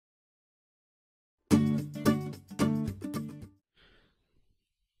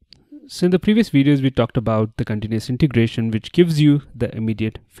So in the previous videos, we talked about the continuous integration, which gives you the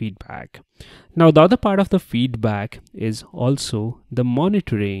immediate feedback. Now, the other part of the feedback is also the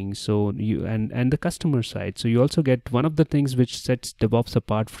monitoring. So you and the customer side. So you also get one of the things which sets DevOps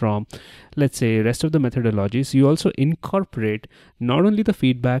apart from, let's say, rest of the methodologies. You also incorporate not only the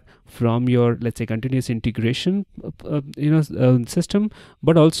feedback from your, let's say, continuous integration, system,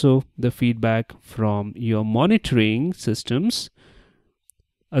 but also the feedback from your monitoring systems,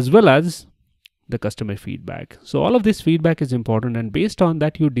 as well as the customer feedback. So all of this feedback is important, and based on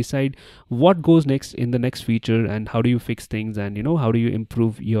that you decide what goes next in the next feature and how do you fix things, and how do you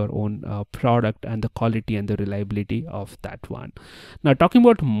improve your own product and the quality and the reliability of that one. Now, talking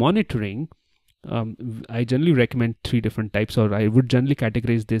about monitoring, I generally recommend three different types, or I would generally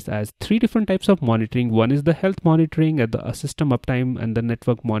categorize this as three different types of monitoring. One is the health monitoring, and the system uptime, and the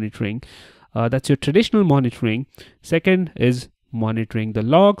network monitoring. That's your traditional monitoring. Second is monitoring the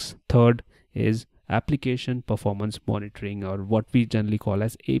logs. Third is application performance monitoring, or what we generally call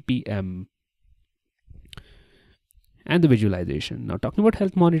as APM. And the visualization. Now, talking about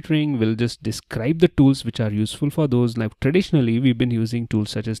health monitoring, we'll just describe the tools which are useful for those. Like traditionally, we've been using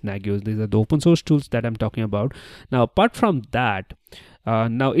tools such as Nagios. These are the open source tools that I'm talking about. Now, apart from that,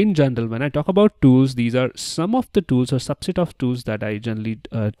 now in general, when I talk about tools, these are some of the tools or subset of tools that I generally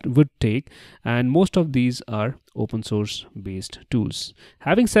would take, and most of these are open source based tools.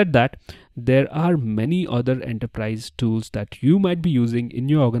 Having said that, there are many other enterprise tools that you might be using in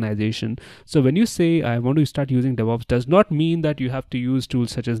your organization. So when you say I want to start using DevOps, does not mean that you have to use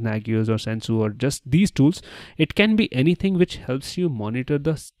tools such as Nagios or Sensu or just these tools. It can be anything which helps you monitor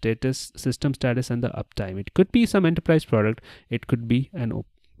the status, system status, and the uptime. It could be some enterprise product, it could be an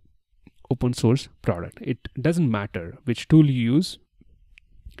open source product. It doesn't matter which tool you use.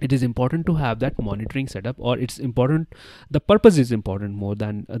 It is important to have that monitoring setup, or it's important, the purpose is important more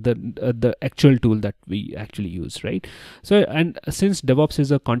than the actual tool that we actually use, right? So, and since DevOps is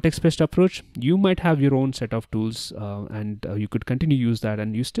a context-based approach, you might have your own set of tools, and you could continue to use that,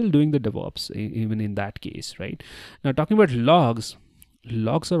 and you're still doing the DevOps even in that case, right? Now, talking about logs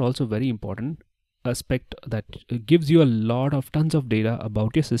are also very important aspect that gives you a lot of tons of data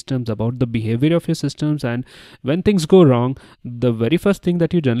about your systems, about the behavior of your systems, and when things go wrong, the very first thing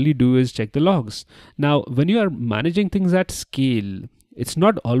that you generally do is check the logs. Now, when you are managing things at scale, it's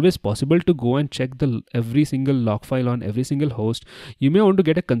not always possible to go and check every single log file on every single host. You may want to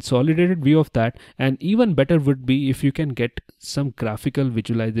get a consolidated view of that, and even better would be if you can get some graphical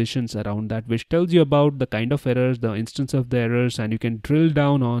visualizations around that, which tells you about the kind of errors, the instance of the errors, and you can drill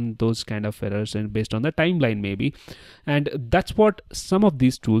down on those kind of errors and based on the timeline maybe. And that's what some of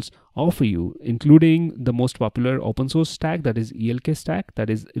these tools offer you, including the most popular open source stack, that is ELK stack, that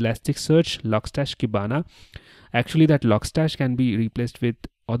is Elasticsearch, Logstash, Kibana. Actually, that Logstash can be replaced with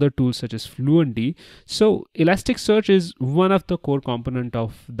other tools such as Fluentd. So Elasticsearch is one of the core component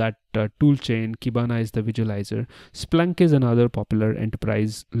of that tool chain. Kibana is the visualizer. Splunk is another popular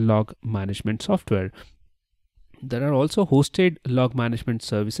enterprise log management software. There are also hosted log management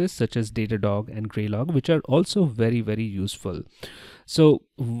services such as Datadog and Graylog, which are also very, very useful. So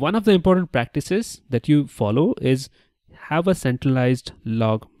one of the important practices that you follow is have a centralized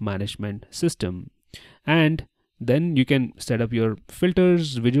log management system, and then you can set up your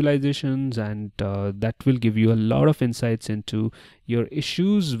filters, visualizations, and that will give you a lot of insights into your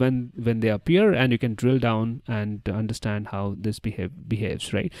issues when they appear, and you can drill down and understand how this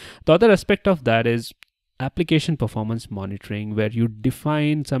behaves, right? The other aspect of that is application performance monitoring, where you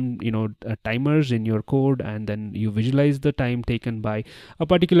define some timers in your code, and then you visualize the time taken by a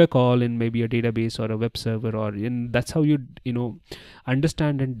particular call in maybe a database or a web server, or that's how you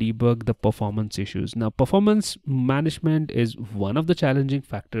understand and debug the performance issues. Now, performance management is one of the challenging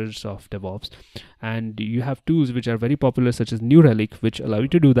factors of DevOps, and you have tools which are very popular such as New Relic, which allow you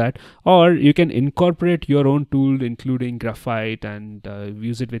to do that, or you can incorporate your own tool including Graphite and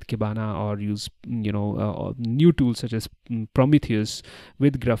use it with Kibana, or use new tools such as Prometheus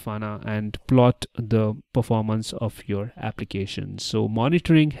with Grafana and plot the performance of your application. So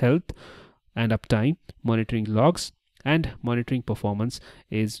monitoring health and uptime, monitoring logs, and monitoring performance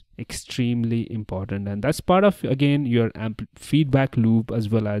is extremely important, and that's part of, again, your feedback loop, as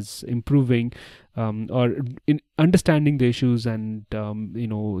well as improving or in understanding the issues, and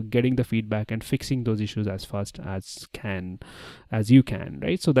getting the feedback and fixing those issues as fast as you can,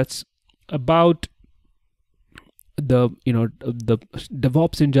 right? So that's about the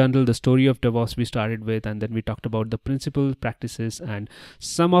DevOps in general, the story of DevOps we started with, and then we talked about the principles, practices, and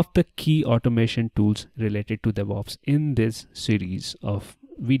some of the key automation tools related to DevOps in this series of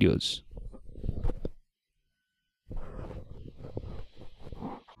videos.